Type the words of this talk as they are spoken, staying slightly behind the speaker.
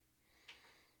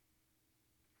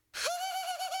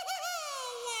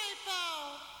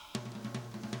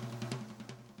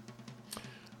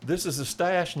This is The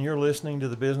Stash, and you're listening to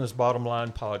the Business Bottom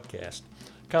Line Podcast,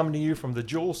 coming to you from the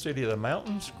Jewel City of the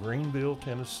Mountains, Greeneville,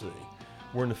 Tennessee.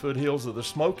 We're in the foothills of the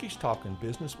Smokies, talking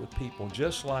business with people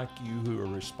just like you who are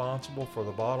responsible for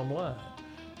the bottom line,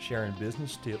 sharing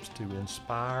business tips to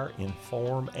inspire,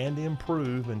 inform, and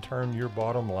improve, and turn your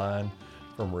bottom line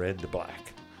from red to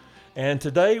black. And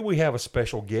today we have a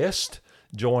special guest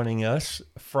joining us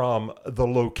from the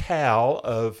locale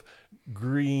of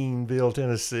Greeneville,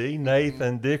 Tennessee,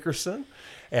 Nathan Dickerson,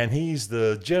 and he's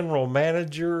the general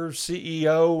manager,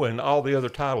 CEO, and all the other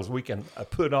titles we can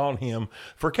put on him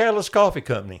for Catalyst Coffee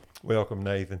Company. Welcome,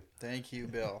 Nathan. Thank you,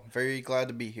 Bill. Very glad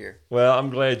to be here. Well,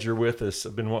 I'm glad you're with us.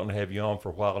 I've been wanting to have you on for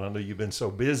a while, and I know you've been so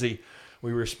busy.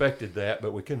 We respected that,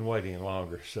 but we couldn't wait any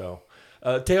longer. So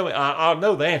tell me, I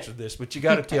know the answer to this, but you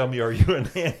got to tell me, are you an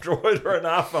Android or an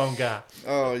iPhone guy?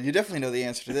 Oh, you definitely know the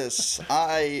answer to this.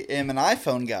 I am an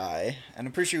iPhone guy, and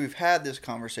I'm pretty sure we've had this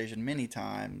conversation many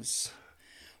times.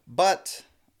 But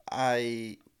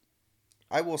I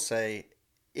will say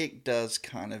it does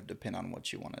kind of depend on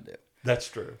what you want to do. That's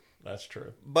true. That's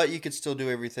true. But you could still do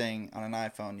everything on an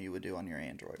iPhone you would do on your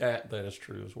Android. That is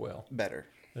true as well. Better.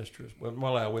 That's true. Well,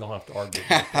 we don't have to argue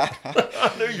about that.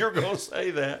 I knew you were going to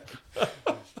say that.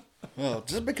 Well,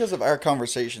 just because of our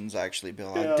conversations, actually,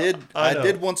 Bill, Yeah, I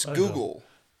did once Google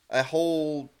a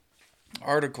whole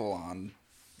article on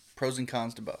pros and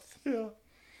cons to both. Yeah.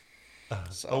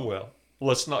 Oh, well.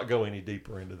 Let's not go any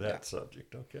deeper into that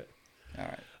subject, okay? All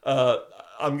right.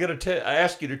 I'm going to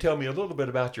ask you to tell me a little bit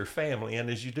about your family, and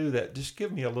as you do that, just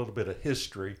give me a little bit of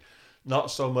history.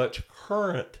 Not so much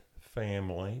current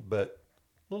family, but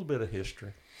a little bit of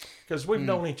history, because we've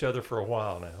known each other for a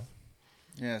while now.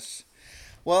 Yes.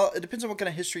 Well, it depends on what kind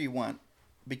of history you want,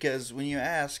 because when you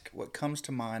ask, what comes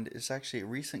to mind is actually a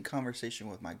recent conversation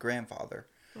with my grandfather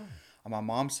on my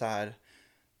mom's side,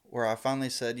 where I finally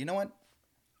said, you know what?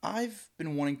 I've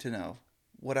been wanting to know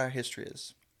what our history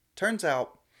is. Turns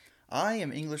out, I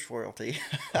am English royalty.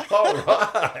 All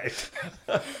right.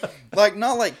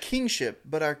 Not like kingship,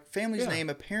 but our family's name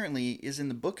apparently is in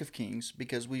the Book of Kings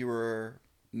because we were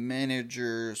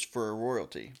managers for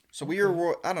royalty. So we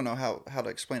were, I don't know how to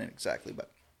explain it exactly,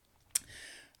 but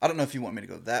I don't know if you want me to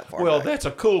go that far Well, back. that's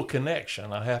a cool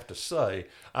connection, I have to say.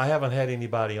 I haven't had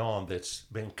anybody on that's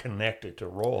been connected to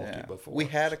royalty before. We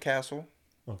had a castle.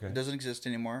 Okay. It doesn't exist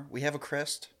anymore. We have a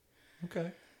crest.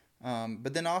 Okay.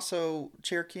 But then also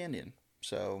Cherokee Indian.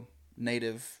 So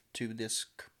native to this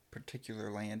particular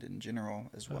land in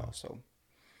general as well. So,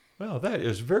 well, that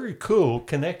is very cool,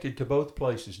 connected to both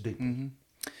places deeply. Mm-hmm.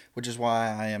 Which is why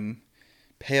I am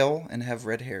pale and have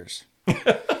red hairs.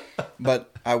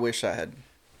 But I wish I had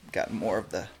gotten more of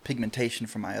the pigmentation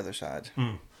from my other side.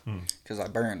 Because I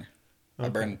burn. Okay. I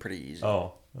burn pretty easy.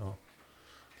 Oh.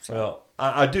 So. Well,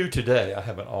 I do today. I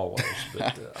haven't always,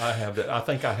 but I have that. I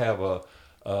think I have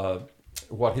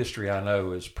what history I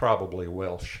know is probably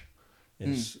Welsh,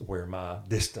 is where my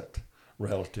distant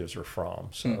relatives are from.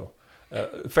 So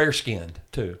fair skinned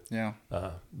too. Yeah.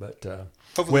 But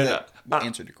hopefully that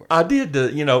answered your question. I did,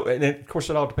 and of course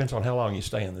it all depends on how long you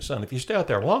stay in the sun. If you stay out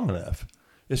there long enough,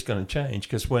 it's going to change.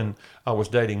 Because when I was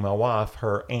dating my wife,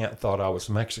 her aunt thought I was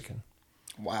Mexican.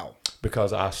 Wow.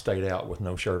 Because I stayed out with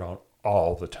no shirt on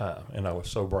all the time, and I was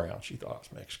so brown, she thought I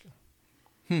was Mexican.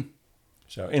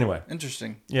 So anyway,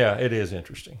 interesting. Yeah, it is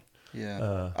interesting.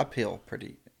 Yeah, I peel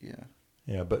pretty. Yeah.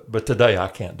 Yeah, but today I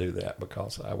can't do that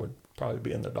because I would probably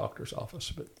be in the doctor's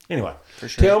office. But anyway, for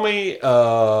sure. Tell me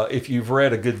if you've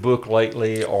read a good book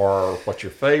lately, or what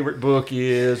your favorite book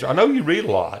is. I know you read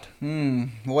a lot.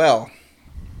 Well,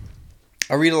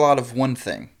 I read a lot of one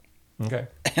thing. Okay.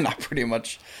 And I pretty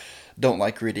much don't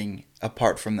like reading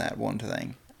apart from that one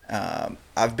thing.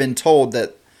 I've been told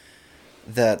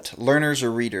that learners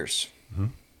are readers.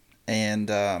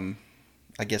 And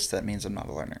I guess that means I'm not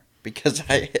a learner because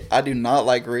I do not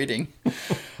like reading.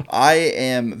 I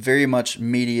am very much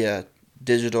media,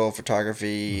 digital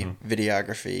photography,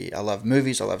 videography. I love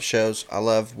movies. I love shows. I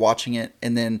love watching it.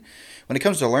 And then when it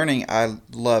comes to learning, I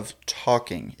love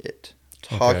talking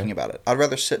about it. I'd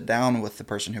rather sit down with the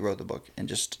person who wrote the book and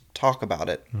just talk about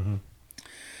it.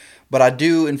 But I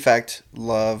do, in fact,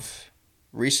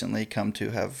 recently come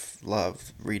to have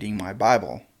loved reading my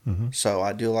Bible. So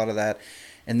I do a lot of that,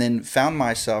 and then found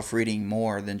myself reading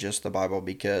more than just the Bible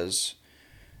because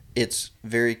it's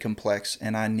very complex,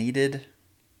 and I needed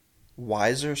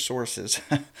wiser sources.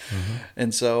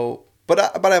 And so,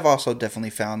 but I've also definitely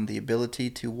found the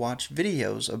ability to watch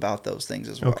videos about those things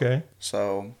as well. Okay.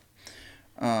 So,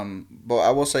 but I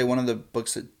will say one of the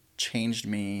books that changed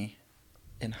me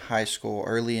in high school,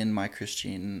 early in my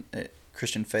Christian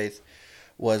faith,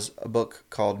 was a book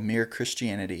called Mere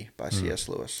Christianity by C.S.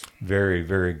 Lewis. Very,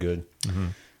 very good.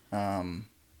 Mm-hmm.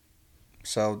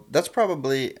 So that's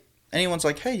probably, anyone's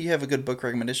like, hey, do you have a good book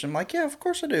recommendation? I'm like, yeah, of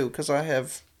course I do, because I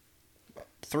have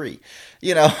 3,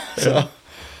 so.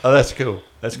 Oh, that's cool.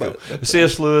 That's cool.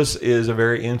 C.S. Lewis is a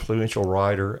very influential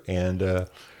writer and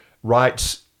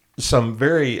writes some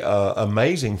very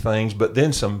amazing things, but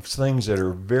then some things that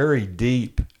are very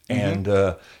deep, and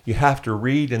you have to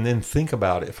read and then think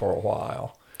about it for a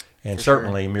while. And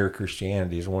certainly, Mere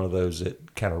Christianity is one of those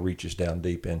that kind of reaches down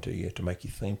deep into you to make you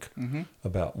think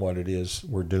about what it is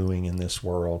we're doing in this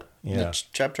world. Yeah. The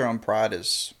chapter on pride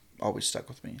is always stuck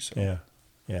with me. So.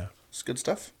 Yeah. It's good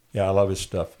stuff. Yeah, I love his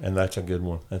stuff, and that's a good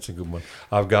one.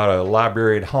 I've got a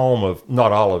library at home of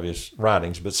not all of his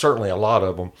writings, but certainly a lot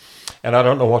of them, and I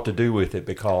don't know what to do with it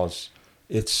because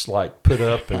it's like put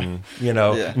up, and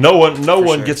no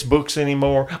one gets books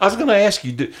anymore. I was going to ask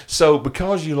you, so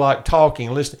because you like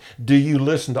talking, listening, do you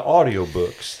listen to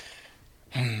audiobooks?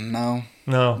 No.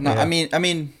 Yeah. I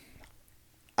mean,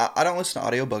 I don't listen to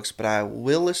audiobooks, but I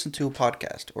will listen to a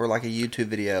podcast or like a YouTube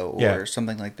video or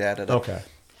something like that. Okay.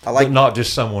 But not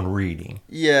just someone reading.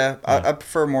 Yeah, I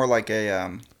prefer more like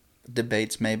a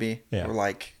debates maybe, or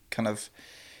like kind of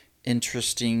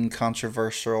interesting,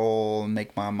 controversial,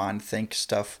 make my mind think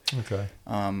stuff. Okay.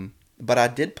 But I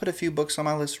did put a few books on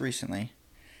my list recently,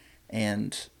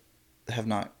 and have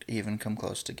not even come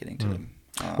close to getting to them.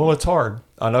 Well, it's hard.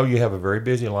 I know you have a very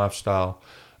busy lifestyle.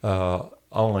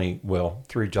 Only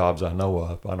 3 jobs I know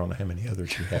of. I don't know how many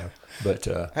others you have, but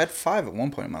I had 5 at one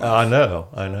point in my life.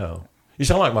 I know. You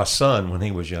sound like my son when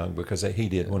he was young, because he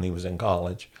did when he was in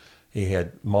college. He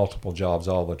had multiple jobs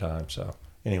all the time. So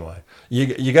anyway,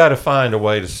 you got to find a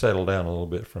way to settle down a little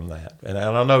bit from that. And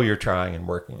I know you're trying and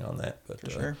working on that, but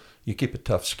you keep a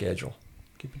tough schedule.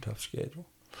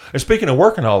 And speaking of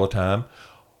working all the time,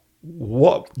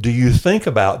 what do you think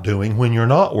about doing when you're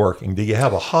not working? Do you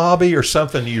have a hobby or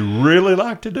something you really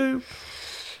like to do?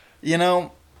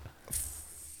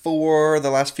 For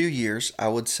the last few years, I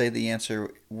would say the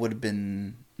answer would have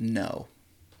been no.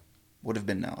 I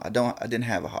didn't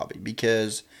have a hobby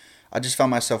because I just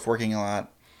found myself working a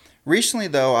lot. Recently,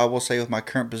 though, I will say with my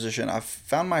current position, I've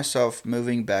found myself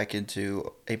moving back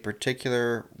into a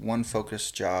particular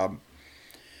one-focused job.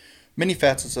 Many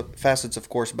facets, of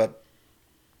course, but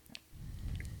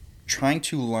trying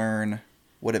to learn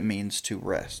what it means to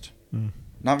rest.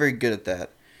 Not very good at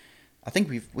that. I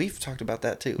think we've talked about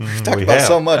that too. We've talked about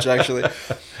so much, actually.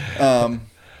 I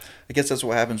guess that's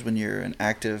what happens when you're an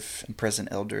active and present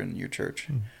elder in your church.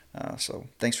 So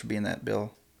thanks for being that,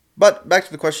 Bill. But back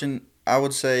to the question, I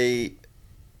would say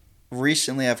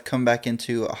recently I've come back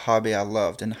into a hobby I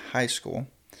loved in high school.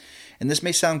 And this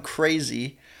may sound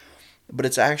crazy, but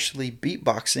it's actually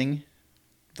beatboxing,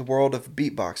 the world of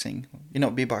beatboxing. You know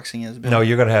what beatboxing is, Bill? No,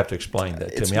 you're going to have to explain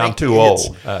that to me. I'm too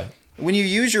old. When you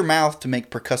use your mouth to make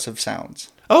percussive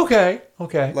sounds. Okay.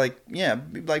 Like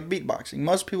beatboxing.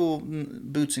 Most people,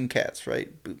 boots and cats,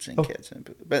 right? Boots and cats.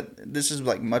 But this is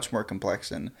like much more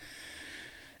complex, and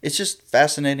it's just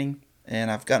fascinating, and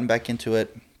I've gotten back into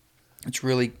it. It's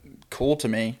really cool to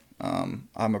me. I'm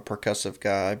a percussive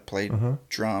guy. I played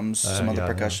drums, some other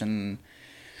percussion.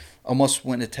 Almost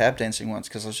went to tap dancing once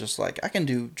because I was just like, I can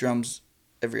do drums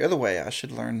every other way. I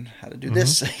should learn how to do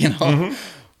this,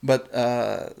 But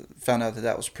found out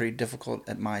that was pretty difficult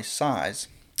at my size,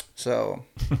 so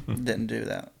didn't do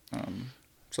that.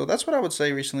 So that's what I would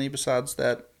say recently, besides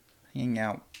that, hanging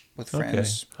out with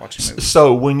friends, watching movies.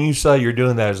 So when you say you're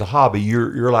doing that as a hobby,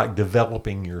 you're like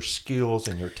developing your skills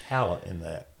and your talent in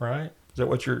that, right? Is that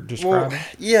what you're describing? Well,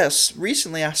 yes.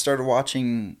 Recently I started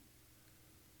watching,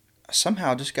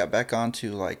 somehow just got back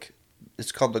onto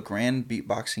it's called the Grand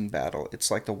Beatboxing Battle.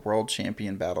 It's like the world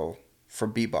champion battle for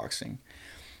beatboxing.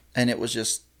 And it was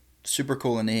just super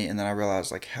cool and neat. And then I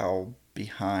realized how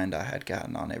behind I had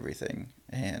gotten on everything,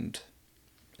 and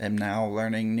am now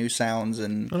learning new sounds.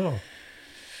 And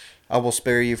I will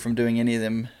spare you from doing any of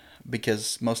them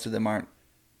because most of them aren't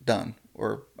done,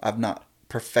 or I've not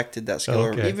perfected that skill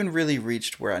or even really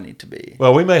reached where I need to be.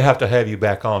 Well, we may have to have you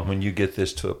back on when you get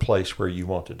this to a place where you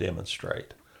want to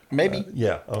demonstrate. Maybe.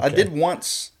 Yeah. Okay. I did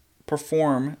once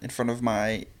perform in front of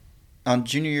on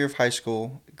junior year of high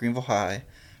school, Greeneville High,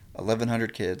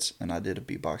 1,100 kids, and I did a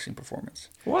beatboxing performance.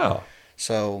 Wow.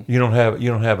 So you don't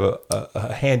have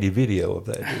a handy video of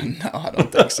that, do you? No, I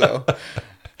don't think so.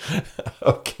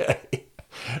 Okay.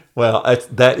 Well,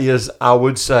 that is, I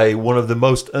would say, one of the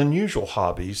most unusual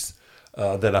hobbies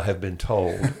that I have been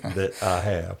told that I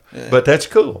have. Yeah. But that's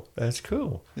cool. That's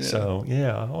cool. Yeah. So,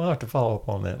 yeah, I'll have to follow up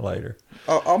on that later.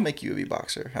 I'll make you a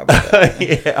beatboxer. How about that?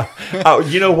 Yeah. Oh,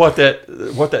 you know what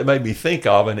that made me think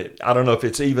of, and I don't know if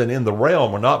it's even in the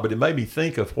realm or not, but it made me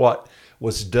think of what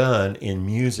was done in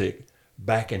music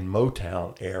back in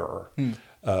Motown era,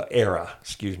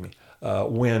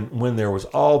 when there was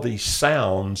all these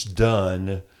sounds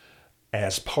done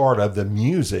as part of the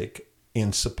music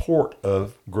in support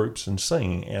of groups and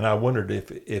singing. And I wondered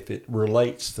if it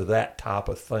relates to that type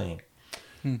of thing,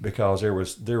 because there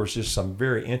was just some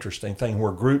very interesting thing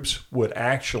where groups would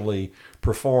actually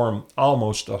perform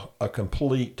almost a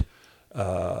complete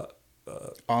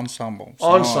ensemble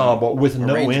with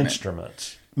no arrangement.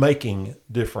 Instruments, making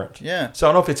different. Yeah. So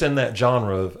I don't know if it's in that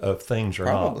genre of things or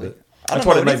Probably. not. But I that's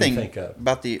don't what know it made me anything think of.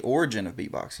 about the origin of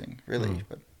beatboxing, really. Mm.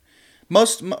 But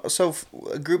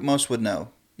a group most would know.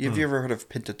 Have you ever heard of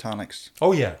Pentatonics?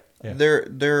 Oh yeah.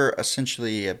 They're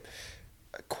essentially a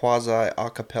quasi a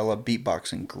cappella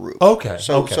beatboxing group. Okay.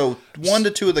 So 1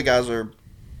 to 2 of the guys are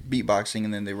beatboxing,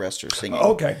 and then the rest are singing.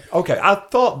 Okay. I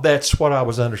thought that's what I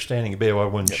was understanding, but I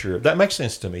wasn't sure. That makes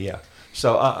sense to me. Yeah.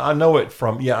 So I know it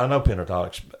from I know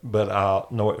Pentatonics, but I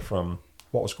know it from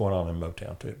what was going on in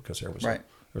Motown too, because there was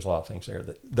a lot of things there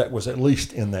that was at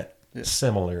least in that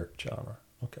similar genre.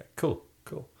 Okay. Cool.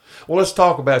 Well, let's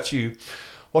talk about you.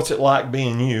 What's it like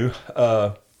being you?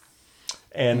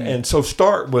 And so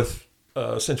start with,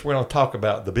 since we're going to talk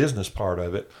about the business part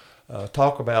of it,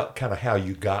 talk about kind of how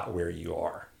you got where you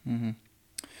are. Mm-hmm.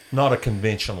 Not a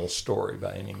conventional story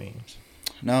by any means.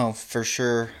 No, for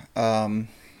sure. How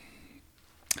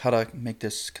to make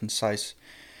this concise?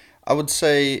 I would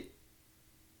say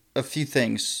a few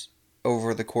things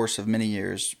over the course of many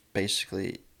years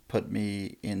basically put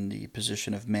me in the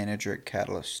position of manager at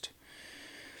Catalyst.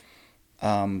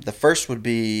 The first would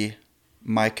be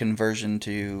my conversion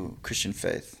to Christian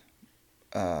faith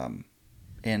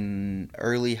in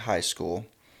early high school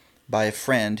by a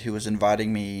friend who was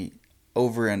inviting me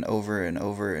over and over and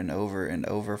over and over and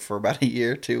over for about a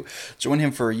year to join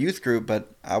him for a youth group,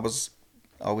 but I was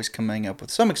always coming up with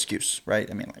some excuse,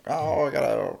 right? I mean, like, I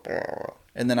gotta...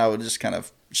 And then I would just kind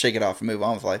of shake it off and move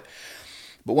on with life.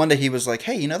 But one day he was like,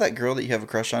 hey, you know that girl that you have a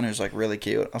crush on who's like really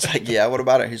cute? I was like, yeah, what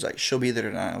about her? He's like, she'll be there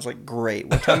tonight. I was like, great.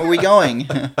 What time are we going?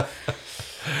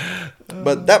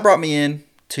 But that brought me in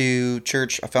to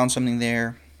church. I found something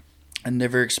there I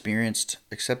never experienced.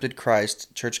 Accepted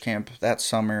Christ church camp that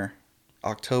summer,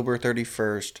 October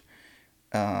 31st,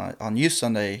 on Youth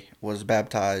Sunday, was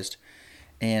baptized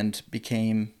and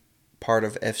became part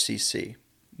of FCC.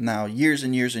 Now, years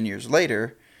and years and years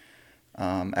later,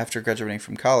 after graduating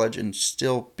from college and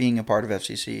still being a part of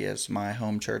FCC as my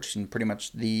home church and pretty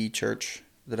much the church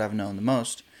that I've known the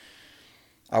most,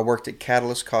 I worked at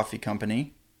Catalyst Coffee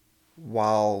Company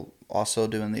while also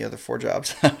doing the other 4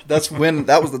 jobs.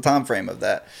 That was the time frame of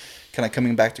that, kind of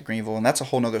coming back to Greeneville, and that's a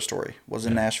whole nother story. Was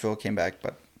in Nashville, came back,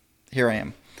 but here I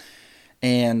am.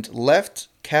 And left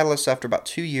Catalyst after about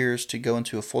 2 years to go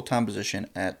into a full-time position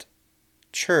at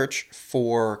church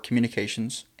for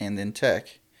communications and then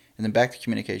tech. And then back to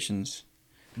communications,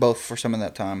 both for some of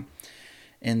that time.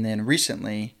 And then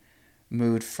recently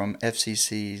moved from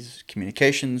FCC's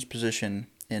communications position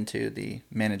into the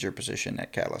manager position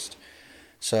at Catalyst.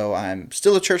 So I'm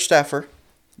still a church staffer,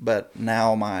 but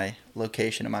now my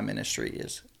location in my ministry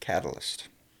is Catalyst.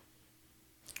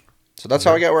 So that's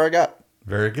how I got where I got.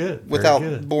 Very good.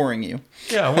 Without boring you.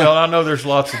 Yeah, well, I know there's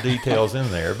lots of details in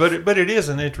there, but it is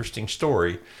an interesting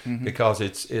story because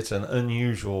it's an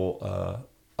unusual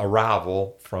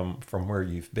arrival from where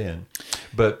you've been.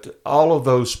 But all of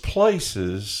those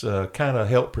places kind of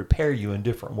help prepare you in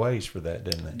different ways for that,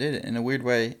 didn't they? Did it in a weird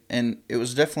way. And it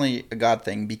was definitely a God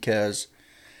thing, because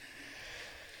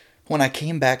when I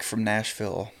came back from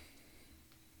Nashville,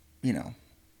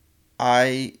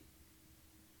 I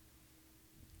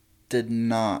did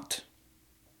not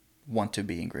want to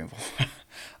be in Greeneville.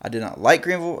 I did not like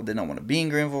Greeneville. I did not want to be in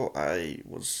Greeneville. I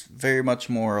was very much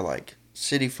more like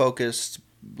city focused,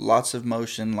 lots of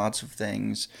motion, lots of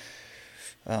things.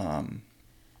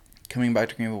 Coming back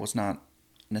to Greeneville was not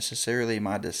necessarily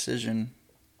my decision,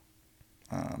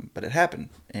 but it happened,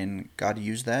 and God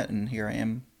used that, and here I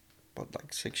am,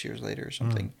 like 6 years later or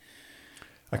something.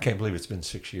 I can't believe it's been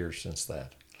 6 years since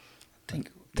that. I think.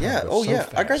 Yeah. Oh, yeah.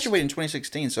 Fast. I graduated in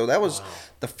 2016, so that was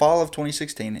the fall of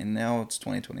 2016, and now it's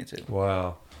 2022.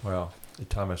 Wow. The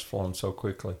time has flown so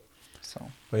quickly.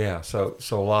 But yeah, so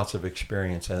lots of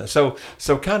experience in it. So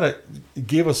kind of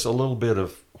give us a little bit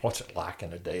of what's it like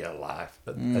in a day of life,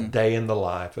 a day in the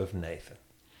life of Nathan.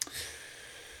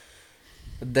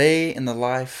 A day in the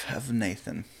life of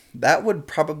Nathan. That would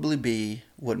probably be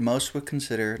what most would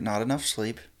consider not enough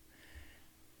sleep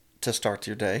to start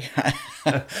your day.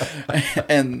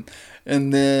 and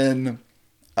then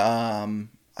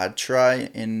I'd try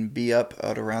and be up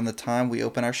at around the time we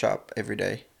open our shop every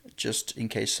day, just in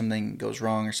case something goes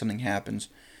wrong or something happens.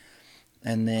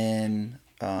 And then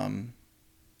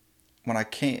when I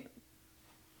came,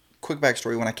 quick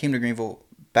backstory, when I came to Greeneville,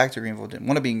 didn't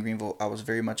want to be in Greeneville. I was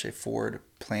very much a forward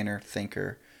planner,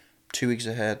 thinker, 2 weeks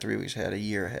ahead, 3 weeks ahead, a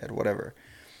year ahead, whatever.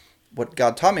 What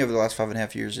God taught me over the last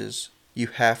 5.5 years is you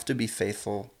have to be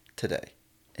faithful today.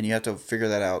 And you have to figure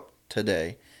that out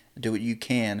today. Do what you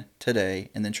can today,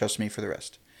 and then trust me for the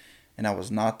rest. And I was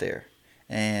not there.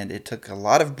 And it took a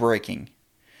lot of breaking.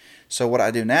 So what I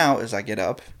do now is I get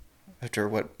up after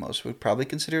what most would probably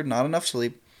consider not enough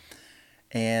sleep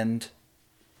and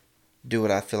do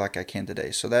what I feel like I can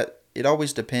today. So that it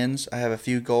always depends. I have a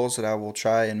few goals that I will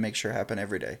try and make sure happen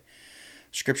every day.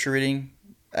 Scripture reading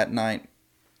at night,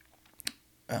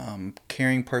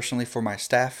 caring personally for my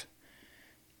staff,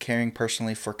 caring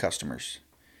personally for customers.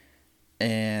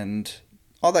 And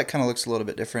all that kind of looks a little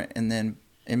bit different. And then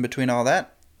in between all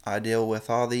that, I deal with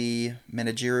all the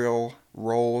managerial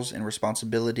roles and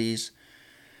responsibilities,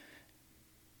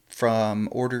 from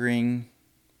ordering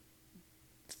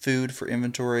food for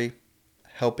inventory,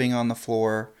 helping on the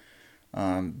floor,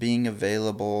 being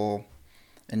available,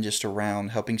 and just around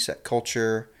helping set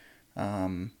culture,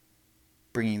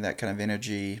 bringing that kind of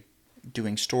energy,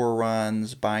 doing store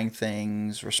runs, buying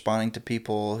things, responding to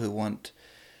people who want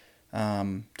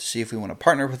to see if we want to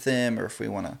partner with them or if we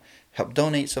want to help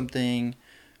donate something.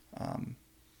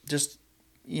 Just,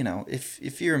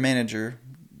 if you're a manager,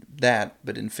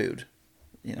 but in food,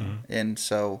 Mm-hmm. And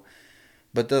so,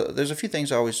 but there's a few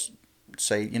things I always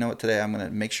say, today I'm going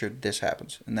to make sure this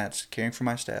happens. And that's caring for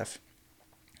my staff,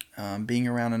 being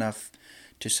around enough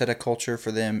to set a culture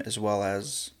for them as well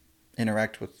as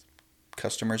interact with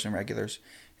customers and regulars,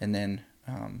 and then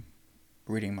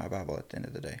reading my Bible at the end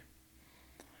of the day.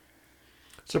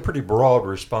 It's a pretty broad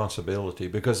responsibility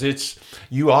because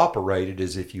you operate it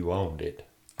as if you owned it.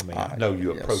 I mean, I know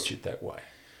you approach it that way.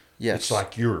 Yes. It's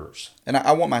like yours. And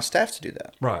I want my staff to do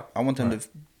that. Right. I want them to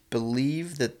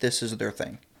believe that this is their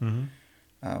thing.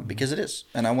 Mm-hmm. Because it is.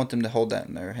 And I want them to hold that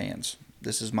in their hands.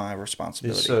 This is my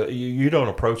responsibility. You don't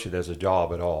approach it as a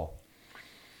job at all.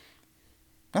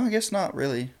 No, I guess not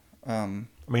really.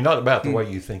 Not about the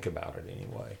way you think about it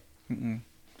anyway. Mm-mm.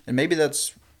 And maybe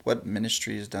that's what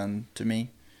ministry has done to me.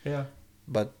 Yeah.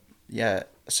 But, yeah,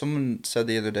 someone said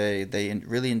the other day they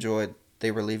really enjoyed,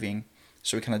 they were leaving,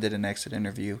 so we kind of did an exit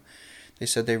interview. They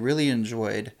said they really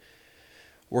enjoyed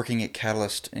working at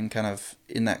Catalyst and kind of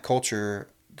in that culture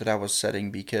that I was setting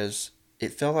because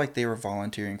it felt like they were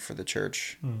volunteering for the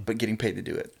church, but getting paid to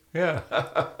do it. Yeah.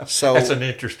 So that's an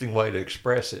interesting way to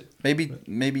express it.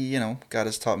 Maybe God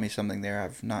has taught me something there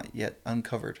I've not yet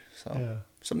uncovered. So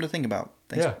something to think about.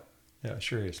 Thanks. Yeah, it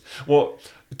sure is. Well,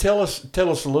 tell us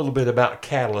a little bit about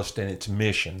Catalyst and its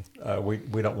mission.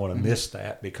 We don't want to miss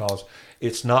that because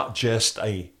it's not just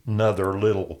another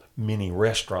little mini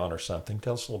restaurant or something.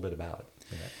 Tell us a little bit about it.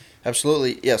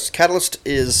 Absolutely. Yes, Catalyst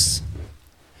is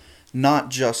not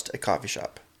just a coffee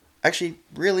shop. Actually,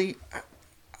 really,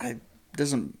 it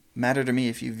doesn't matter to me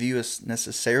if you view us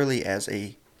necessarily as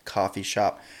a coffee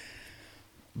shop.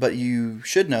 But you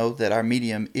should know that our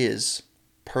medium is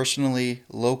personally,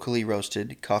 locally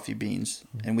roasted coffee beans.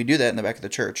 And we do that in the back of the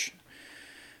church.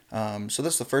 So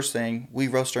that's the first thing. We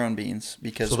roast our own beans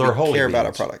because we care about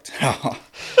our product.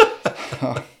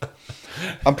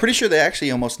 I'm pretty sure they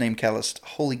actually almost named Catalyst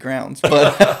Holy Grounds.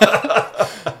 But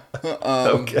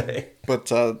okay. But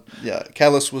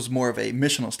Catalyst was more of a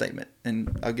missional statement.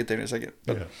 And I'll get there in a second.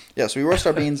 But, so we roast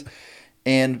our beans.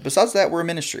 And besides that, we're a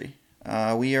ministry.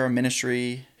 We are a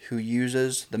ministry who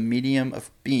uses the medium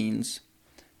of beans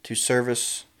to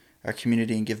service our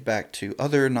community and give back to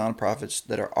other nonprofits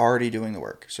that are already doing the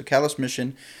work. So Catalyst's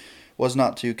mission was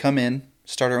not to come in,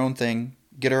 start our own thing,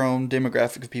 get our own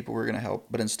demographic of people we're going to help,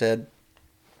 but instead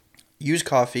use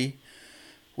coffee,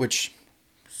 which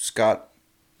Scott,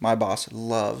 my boss,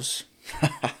 loves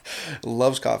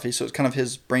coffee. So it's kind of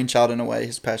his brainchild in a way,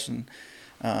 his passion,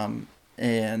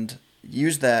 and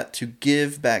use that to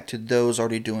give back to those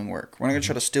already doing work. We're not going to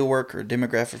try to steal work or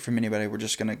demographic from anybody. We're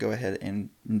just going to go ahead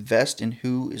and invest in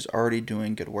who is already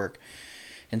doing good work.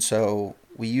 And so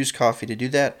we use coffee to do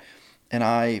that, and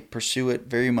I pursue it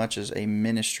very much as a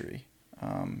ministry,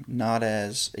 not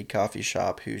as a coffee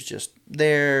shop who's just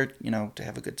there, to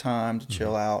have a good time, to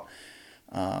chill out.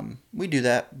 We do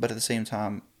that, but at the same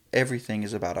time, everything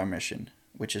is about our mission,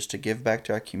 which is to give back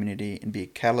to our community and be a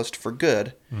catalyst for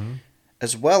good.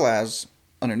 As well as,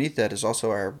 underneath that is also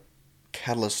our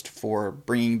catalyst for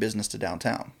bringing business to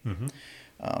downtown.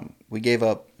 We gave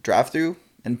up drive-through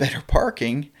and better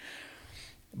parking,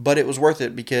 but it was worth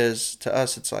it because to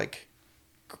us it's like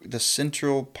the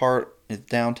central part of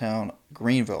downtown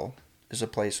Greeneville is a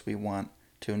place we want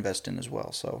to invest in as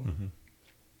well. So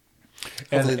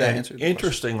hopefully that answered the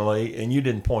interestingly, and you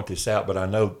didn't point this out, but I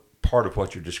know part of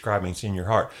what you're describing is in your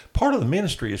heart. Part of the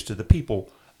ministry is to the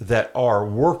people that are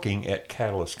working at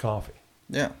Catalyst Coffee.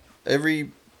 Yeah.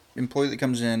 Every employee that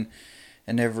comes in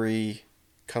and every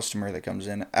customer that comes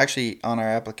in. Actually, on our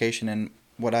application and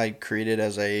what I created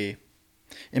as a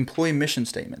employee mission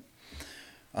statement,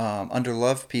 under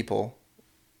Love People,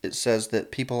 it says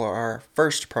that people are our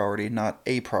first priority, not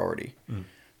a priority.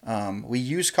 We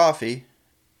use coffee,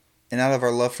 and out of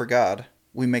our love for God,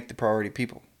 we make the priority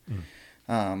people.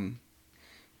 And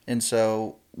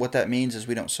so what that means is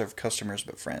we don't serve customers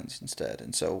but friends instead.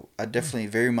 And so I definitely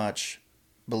very much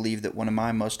believe that one of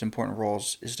my most important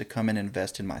roles is to come and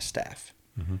invest in my staff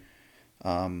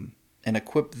and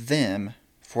equip them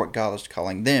for what God is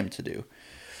calling them to do.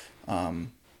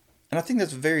 And I think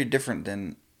that's very different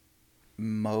than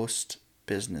most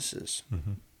businesses.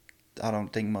 I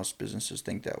don't think most businesses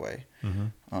think that way.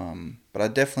 But I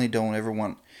definitely don't ever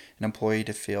want an employee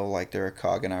to feel like they're a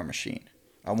cog in our machine.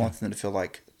 I want them to feel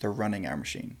like they're running our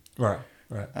machine. Right.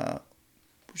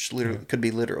 Which literally could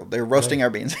be literal. They're roasting our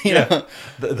beans. You know?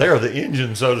 They're the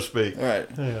engine, so to speak. Right.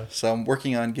 Yeah. So I'm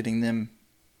working on getting them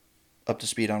up to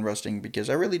speed on roasting because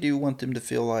I really do want them to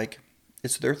feel like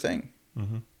it's their thing.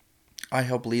 I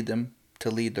help lead them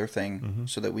to lead their thing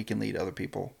so that we can lead other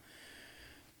people.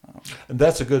 And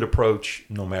that's a good approach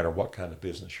no matter what kind of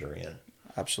business you're in.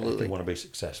 Absolutely. If you want to be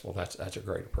successful, that's a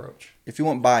great approach. If you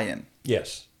want buy-in.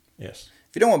 Yes.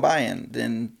 If you don't want buy-in,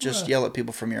 then just yell at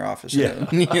people from your office. Yeah.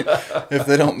 If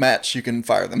they don't match, you can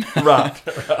fire them. Right.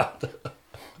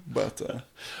 But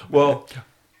well,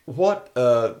 what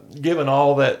given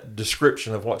all that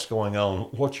description of what's going on,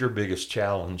 what's your biggest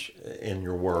challenge in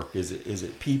your work? Is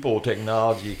it people,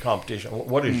 technology, competition?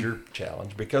 What is your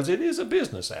challenge? Because it is a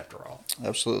business after all.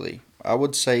 Absolutely. I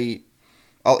would say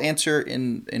I'll answer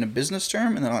in a business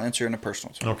term and then I'll answer in a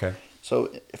personal term. Okay.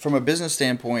 So from a business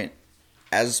standpoint,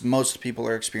 as most people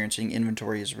are experiencing,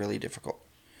 inventory is really difficult.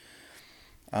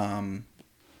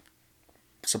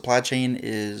 Supply chain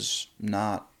is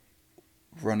not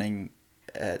running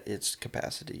at its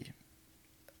capacity.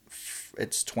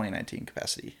 It's 2019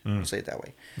 capacity. I'll say it that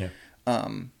way. Yeah.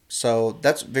 So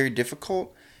that's very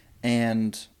difficult.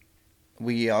 And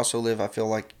we also live, I feel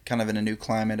like, kind of in a new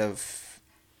climate of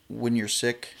when you're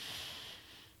sick.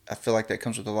 I feel like that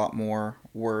comes with a lot more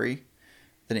worry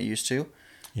than it used to.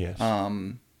 Yes.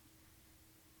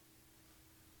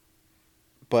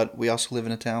 But we also live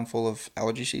in a town full of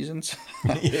allergy seasons.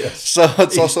 Yes. So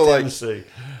it's also Tennessee. like,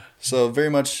 so very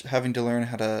much having to learn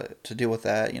how to deal with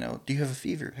that. You know, do you have a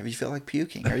fever? Have you felt like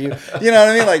puking? Are you, you know what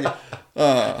I mean?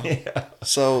 Like,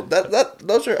 so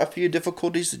those are a few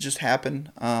difficulties that just happen,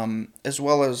 as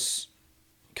well as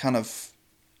kind of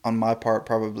on my part,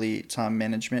 probably time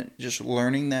management, just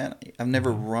learning that I've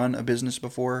never run a business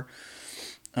before.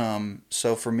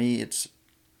 So for me, it's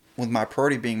with my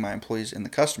priority being my employees and the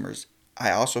customers,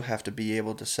 I also have to be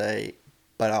able to say,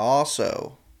 but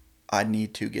I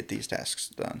need to get these tasks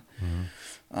done.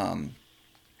 On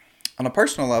a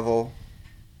personal level,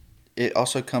 it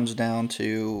also comes down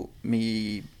to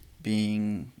me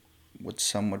being what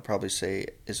some would probably say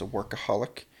is a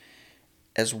workaholic,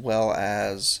 as well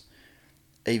as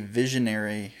a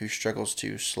visionary who struggles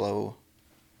to slow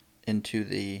into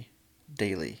the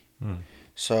daily.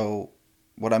 So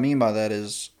what I mean by that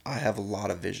is I have a lot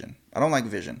of vision. I don't like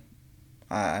vision.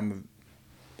 I'm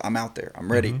out there.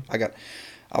 I'm ready.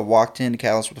 I walked into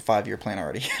Catalyst with a 5-year plan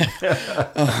already.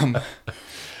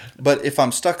 But if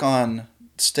I'm stuck on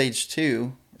stage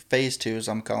 2, phase 2 as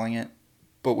I'm calling it,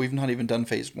 but we've not even done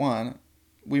phase 1,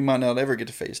 we might not ever get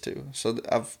to phase 2. So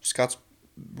Scott's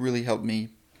really helped me.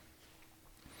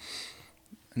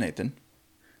 Nathan,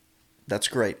 that's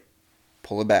great.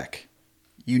 Pull it back.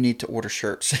 You need to order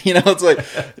shirts. You know, it's like,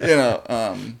 you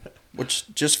know,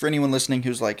 which just for anyone listening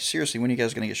who's like, seriously, when are you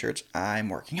guys going to get shirts? I'm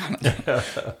working on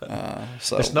it.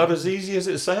 So it's not as easy as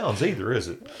it sounds either, is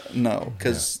it? No,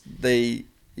 because I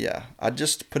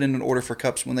just put in an order for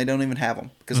cups when they don't even have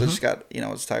them because I just got, you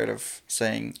know, it's tired of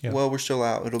saying, well, we're still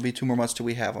out. It'll be 2 more months till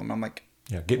we have them. I'm like,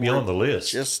 get me on the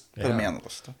list. Just put me on the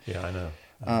list. Yeah, I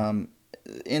know.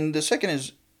 And the second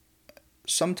is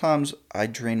sometimes I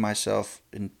drain myself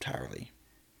entirely.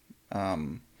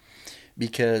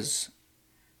 Because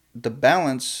the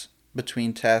balance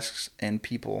between tasks and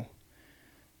people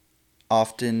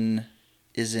often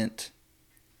isn't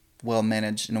well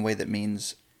managed in a way that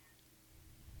means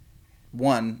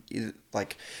one.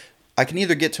 Like, I can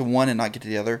either get to one and not get to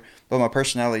the other, but my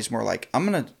personality is more like,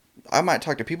 I might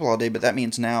talk to people all day, but that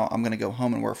means now I'm going to go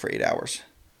home and work for 8 hours.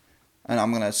 And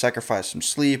I'm going to sacrifice some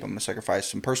sleep. I'm going to sacrifice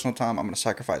some personal time. I'm going to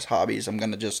sacrifice hobbies. I'm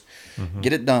going to just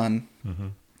get it done. Mm-hmm.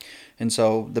 And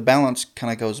so the balance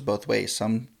kind of goes both ways.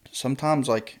 Sometimes,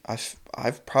 like,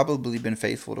 I've probably been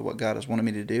faithful to what God has wanted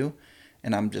me to do,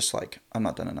 and I'm just like, I'm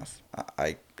not done enough.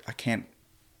 I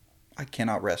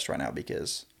cannot rest right now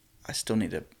because I still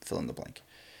need to fill in the blank.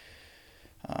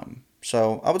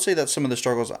 So I would say that's some of the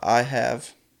struggles I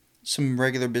have, some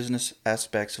regular business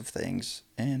aspects of things,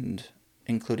 and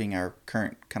including our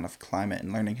current kind of climate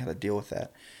and learning how to deal with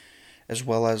that, as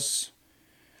well as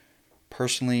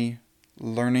personally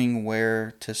learning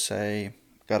where to say,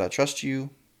 God, I trust you,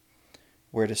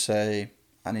 where to say,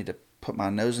 I need to put my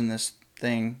nose in this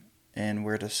thing, and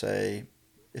where to say,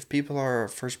 if people are our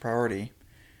first priority,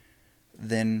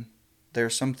 then there are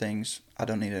some things I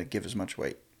don't need to give as much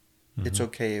weight. Mm-hmm. It's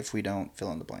okay if we don't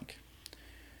fill in the blank.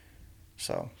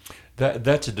 So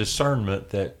that's a discernment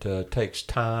that takes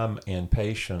time and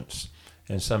patience,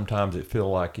 and sometimes it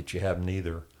feels like you have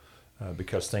neither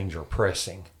because things are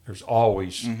pressing. There's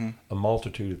always a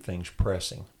multitude of things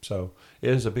pressing. So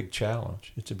it is a big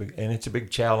challenge. It's a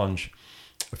big challenge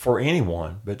for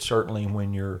anyone, but certainly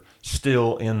when you're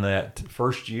still in that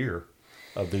first year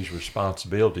of these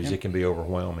responsibilities, It can be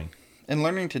overwhelming. And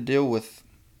learning to deal with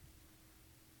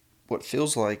what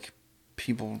feels like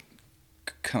people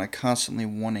kind of constantly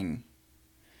wanting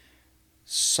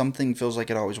something, feels like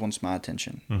it always wants my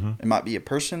attention. Mm-hmm. It might be a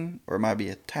person or it might be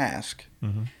a task.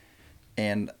 Mm-hmm.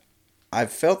 And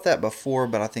I've felt that before,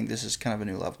 but I think this is kind of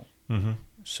a new level. Mm-hmm.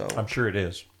 So I'm sure it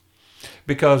is,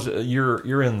 because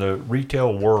you're in the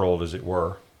retail world, as it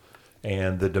were,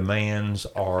 and the demands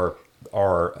are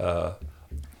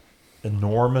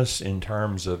enormous in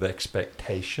terms of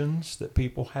expectations that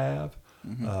people have.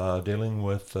 Mm-hmm. Dealing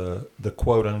with the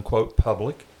quote-unquote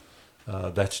public,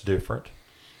 that's different.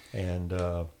 And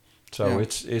so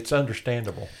it's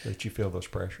understandable that you feel those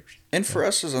pressures. And for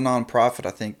us as a nonprofit,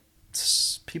 I think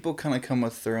people kind of come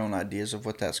with their own ideas of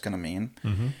what that's going to mean.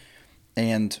 Mm-hmm.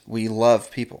 And we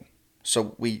love people.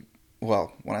 So when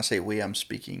I say we, I'm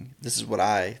speaking, this is what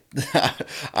I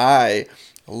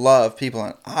love people,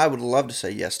 and I would love to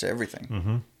say yes to everything.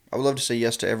 Mm-hmm. I would love to say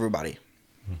yes to everybody.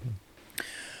 Mm-hmm.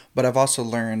 But I've also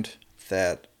learned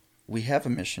that we have a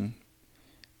mission,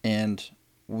 and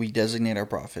we designate our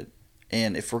profit.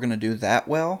 And if we're going to do that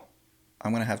well,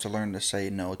 I'm going to have to learn to say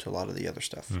no to a lot of the other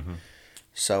stuff. Mm-hmm.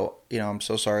 So, I'm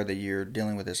so sorry that you're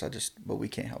dealing with this. But we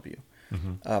can't help you.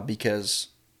 Mm-hmm. Because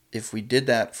if we did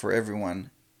that for everyone,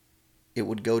 it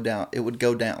would go down.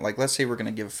 Like, let's say we're going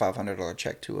to give a $500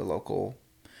 check to a local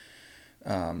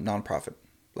nonprofit.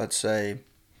 Let's say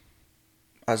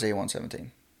Isaiah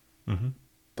 117. Mm-hmm.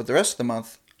 But the rest of the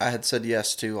month, I had said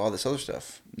yes to all this other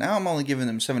stuff. Now I'm only giving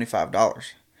them $75.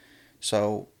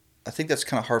 So I think that's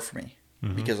kind of hard for me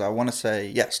because I want to say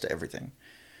yes to everything.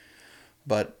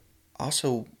 But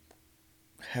also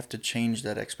have to change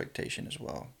that expectation as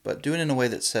well. But do it in a way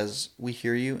that says we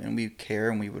hear you and we care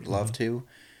and we would love to,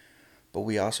 but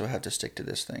we also have to stick to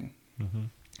this thing. Mm-hmm.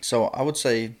 So I would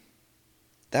say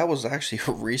that was actually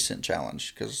a recent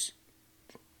challenge because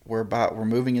we're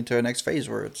moving into our next phase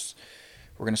where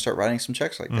we're going to start writing some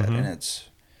checks like that. And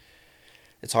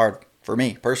it's hard for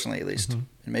me personally, at least. And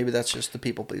maybe that's just the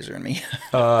people pleaser in me.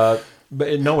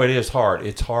 But no, it is hard.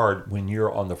 It's hard when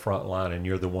you're on the front line and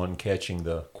you're the one catching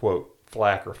the quote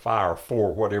flack or fire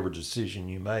for whatever decision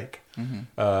you make,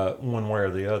 one way or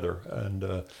the other.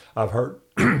 And I've heard,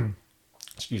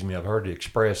 I've heard it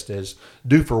expressed as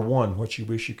do for one what you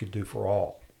wish you could do for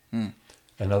all. Mm.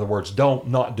 In other words, don't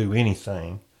not do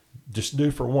anything. Just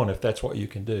do for one if that's what you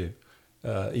can do.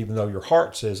 Even though your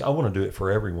heart says, I want to do it for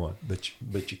everyone,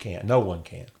 but you can't. No one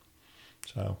can.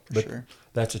 So, but sure.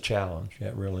 That's a challenge.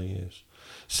 It really is.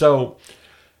 So,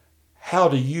 how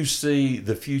do you see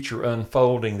the future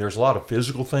unfolding? There's a lot of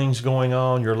physical things going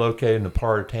on. You're located in a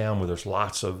part of town where there's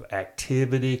lots of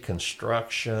activity,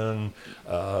 construction,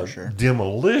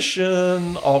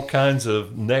 demolition, all kinds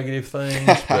of negative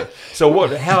things. But, so,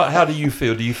 how do you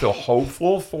feel? Do you feel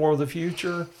hopeful for the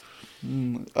future?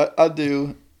 I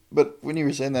do. But when you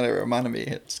were saying that, it reminded me,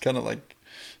 it's kind of like,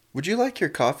 would you like your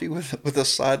coffee with a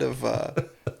side of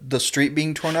the street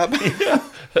being torn up? Yeah,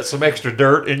 that's some extra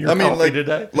dirt in your coffee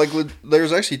today. Like,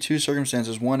 there's actually two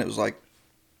circumstances. One, it was like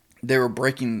they were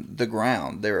breaking the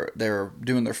ground. They were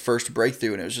doing their first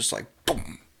breakthrough, and it was just like,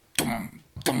 boom, boom,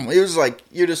 boom. It was like,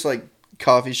 you're just like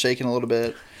coffee shaking a little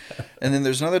bit. And then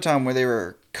there's another time where they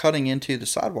were cutting into the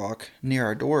sidewalk near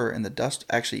our door, and the dust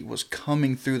actually was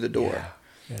coming through the door.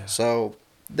 Yeah. So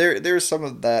there's some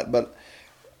of that, but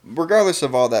regardless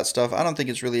of all that stuff, I don't think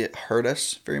it's really hurt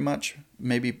us very much.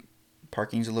 Maybe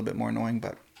parking's a little bit more annoying,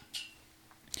 but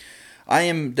I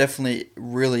am definitely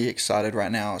really excited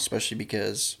right now, especially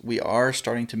because we are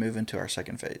starting to move into our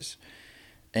second phase.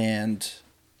 And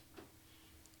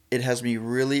it has me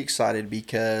really excited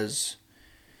because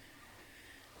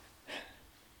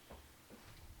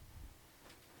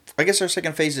I guess our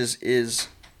second phase is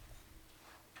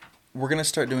we're going to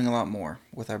start doing a lot more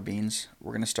with our beans.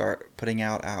 We're going to start putting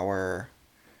out our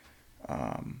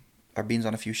beans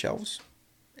on a few shelves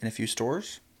in a few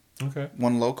stores. Okay.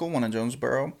 One local, one in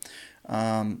Jonesboro.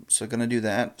 So going to do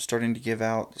that. Starting to give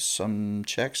out some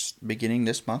checks beginning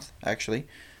this month, actually.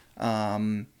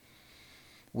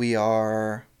 We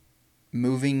are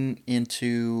moving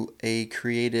into a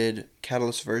created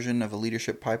Catalyst version of a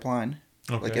leadership pipeline.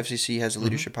 Okay. Like FCC has a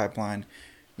leadership pipeline,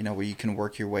 where you can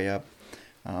work your way up.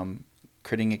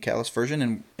 Creating a Catalyst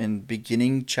version and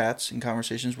beginning chats and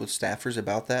conversations with staffers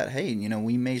about that. Hey,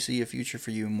 we may see a future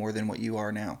for you more than what you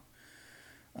are now.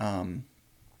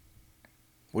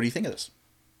 What do you think of this?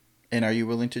 And are you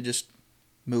willing to just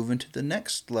move into the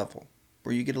next level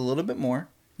where you get a little bit more,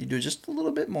 you do just a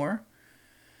little bit more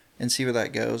and see where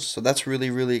that goes? So that's really,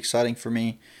 really exciting for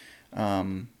me.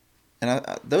 And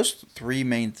those three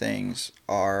main things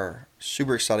are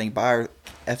super exciting. By our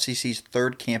FCC's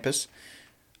third campus,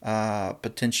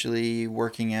 potentially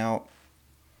working out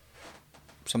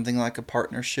something like a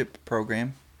partnership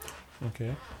program.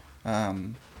 Okay.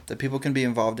 That people can be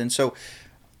involved in. So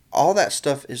all that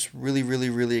stuff is really, really,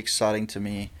 really exciting to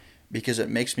me because it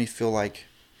makes me feel like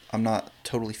I'm not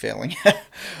totally failing.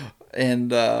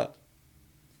 And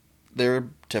there are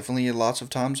definitely lots of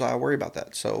times I worry about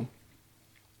that. So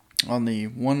on the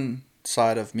one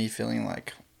side of me feeling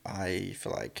like I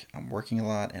feel like I'm working a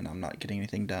lot and I'm not getting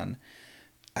anything done,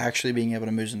 actually being able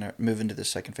to move into the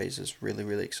second phase is really,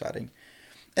 really exciting.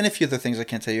 And a few other things I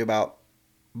can't tell you about,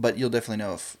 but you'll definitely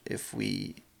know if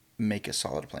we make a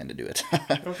solid plan to do it.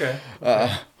 Okay.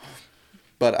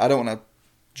 But I don't want to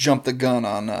jump the gun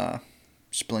on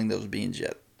spilling those beans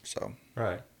yet. So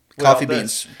right. Coffee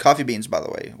beans, by the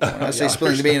way. When I say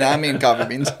spilling the bean, I mean coffee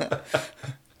beans,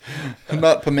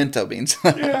 not pimento beans.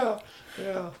 Yeah.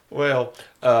 Well,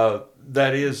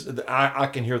 that is, I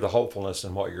can hear the hopefulness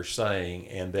in what you're saying,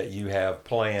 and that you have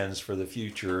plans for the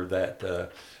future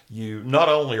that you not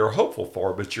only are hopeful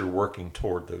for, but you're working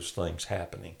toward those things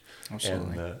happening.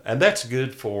 Absolutely. And that's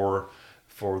good for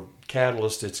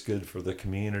Catalyst. It's good for the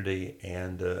community,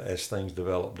 and as things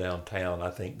develop downtown, I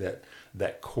think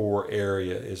that core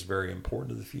area is very important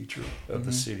to the future of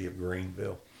the city of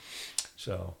Greeneville.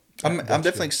 So I'm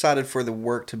definitely excited for the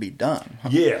work to be done.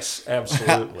 Yes,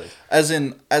 absolutely. as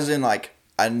in like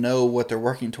I know what they're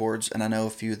working towards, and I know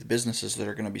a few of the businesses that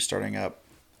are going to be starting up.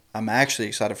 I'm actually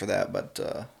excited for that,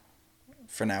 but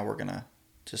for now we're gonna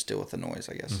just deal with the noise,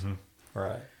 I guess. Mm-hmm.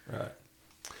 Right.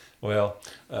 Well,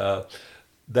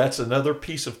 that's another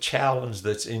piece of challenge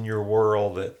that's in your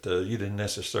world that you didn't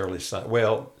necessarily sign.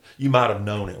 Well, you might have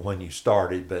known it when you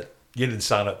started, but you didn't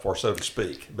sign up for, so to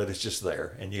speak. But it's just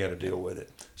there, and you got to deal with it.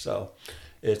 So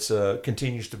it's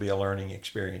continues to be a learning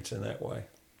experience in that way,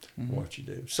 what you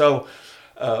do. So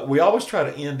we always try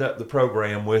to end up the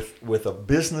program with a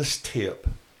business tip.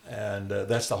 And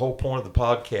that's the whole point of the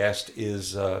podcast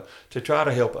is to try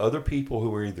to help other people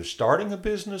who are either starting a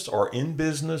business or in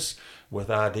business with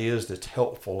ideas that's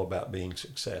helpful about being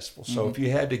successful. So if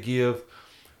you had to give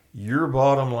your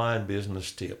bottom line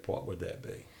business tip, what would that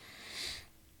be?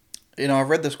 I've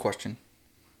read this question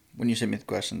when you sent me the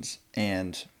questions,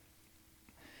 and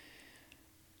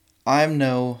I'm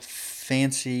no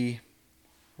fancy,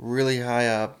 really high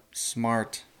up,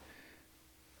 smart,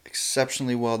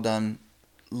 exceptionally well done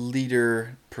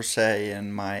leader per se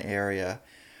in my area,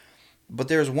 but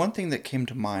there's one thing that came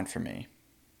to mind for me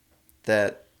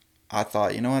that I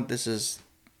thought, you know what, this is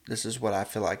what I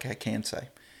feel like I can say.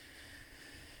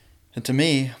 And to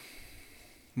me,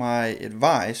 my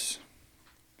advice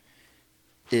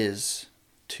is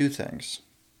three things,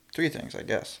 I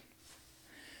guess.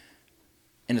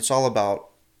 And it's all about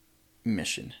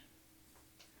mission.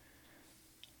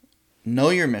 Know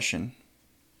your mission.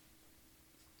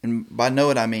 And by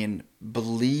know it, I mean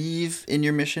believe in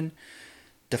your mission,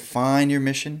 define your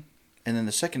mission, and then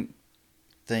the second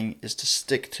thing is to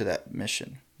stick to that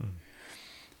mission.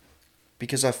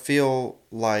 Because I feel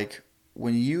like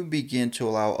when you begin to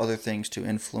allow other things to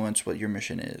influence what your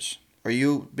mission is, or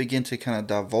you begin to kind of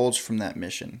divulge from that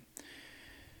mission,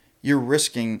 you're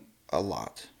risking a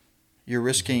lot. You're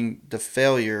risking the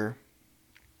failure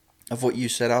of what you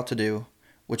set out to do,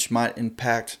 which might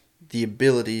impact the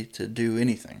ability to do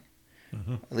anything.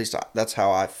 At least that's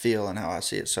how I feel and how I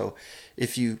see it. So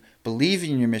if you believe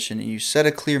in your mission and you set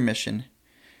a clear mission,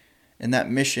 and that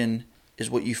mission is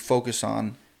what you focus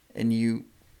on, and you,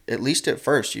 at least at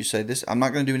first, you say, "This, I'm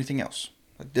not going to do anything else.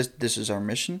 Like this is our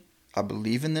mission. I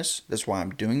believe in this. That's why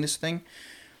I'm doing this thing."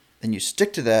 And you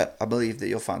stick to that, I believe that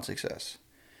you'll find success.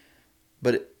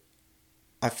 But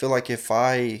I feel like if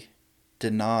I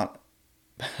did not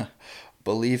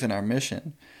believe in our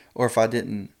mission, or if I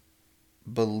didn't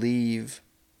believe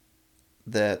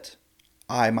that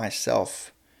I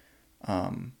myself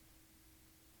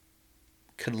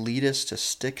could lead us to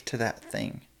stick to that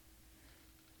thing.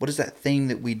 What is that thing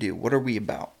that we do? What are we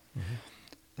about?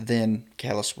 Then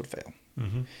Catalyst would fail.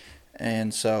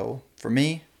 And so for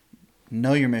me,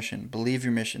 know your mission, believe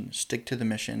your mission, stick to the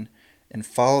mission, and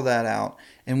follow that out.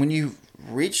 And when you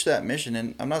reach that mission,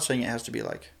 and I'm not saying it has to be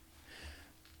like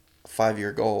a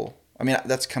 5-year goal. I mean,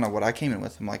 that's kind of what I came in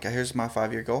with. I'm like, here's my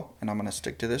 5-year goal, and I'm going to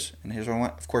stick to this, and here's what I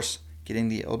want. Of course, getting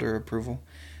the elder approval,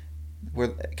 where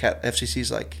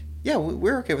FCC's like, yeah,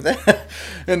 we're okay with that.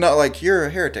 And not like, you're a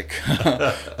heretic.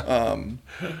 I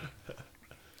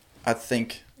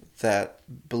think that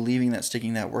believing that,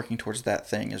 sticking that, working towards that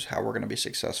thing is how we're going to be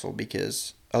successful,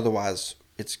 because otherwise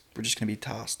we're just going to be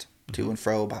tossed to and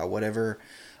fro by whatever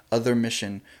other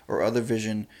mission or other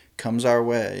vision comes our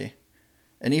way.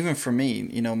 And even for me,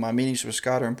 my meetings with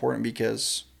Scott are important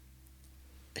because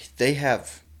they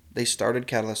started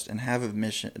Catalyst and have a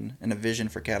mission and a vision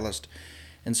for Catalyst.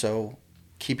 And so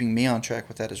keeping me on track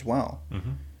with that as well,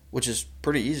 which is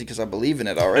pretty easy because I believe in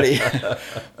it already,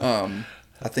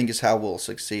 I think is how we'll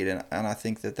succeed. And I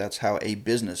think that that's how a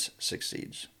business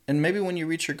succeeds. And maybe when you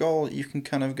reach your goal, you can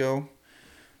kind of go,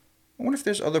 I wonder if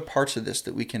there's other parts of this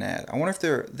that we can add. I wonder if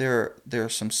there are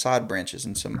some side branches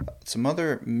and some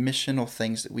other missional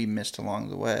things that we missed along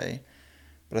the way.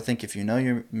 But I think if you know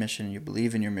your mission, you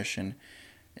believe in your mission,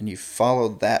 and you follow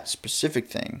that specific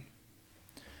thing,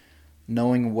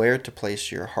 knowing where to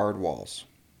place your hard walls,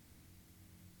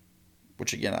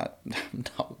 which again I'm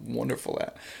not wonderful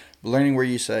at, but learning where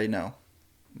you say, no,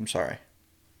 I'm sorry.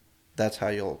 That's how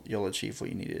you'll achieve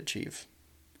what you need to achieve.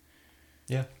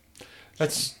 Yeah,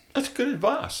 that's good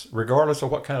advice. Regardless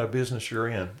of what kind of business you're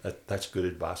in, that's good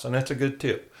advice. And that's a good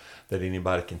tip that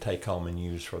anybody can take home and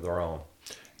use for their own.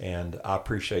 And I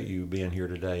appreciate you being here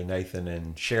today, Nathan,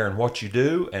 and sharing what you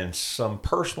do and some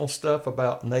personal stuff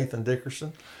about Nathan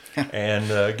Dickerson.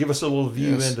 And give us a little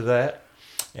view into that.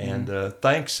 And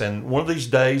thanks. And one of these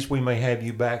days we may have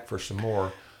you back for some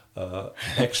more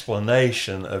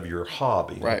explanation of your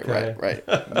hobby. Right, okay? right.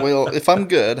 Well, if I'm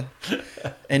good,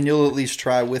 and you'll at least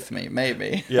try with me,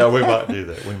 maybe. Yeah, we might do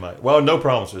that. We might. Well, no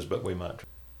promises, but we might.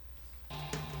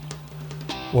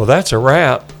 Well, that's a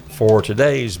wrap for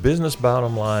today's Business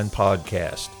Bottom Line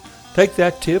podcast. Take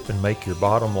that tip and make your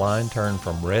bottom line turn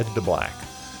from red to black.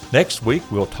 Next week,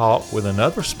 we'll talk with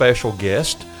another special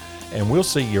guest, and we'll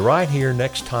see you right here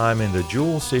next time in the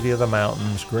Jewel City of the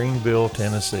Mountains, Greeneville,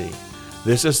 Tennessee.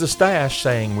 This is the Stash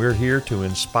saying we're here to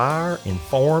inspire,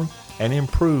 inform, and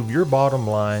improve your bottom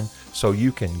line so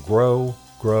you can grow,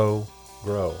 grow,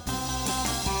 grow.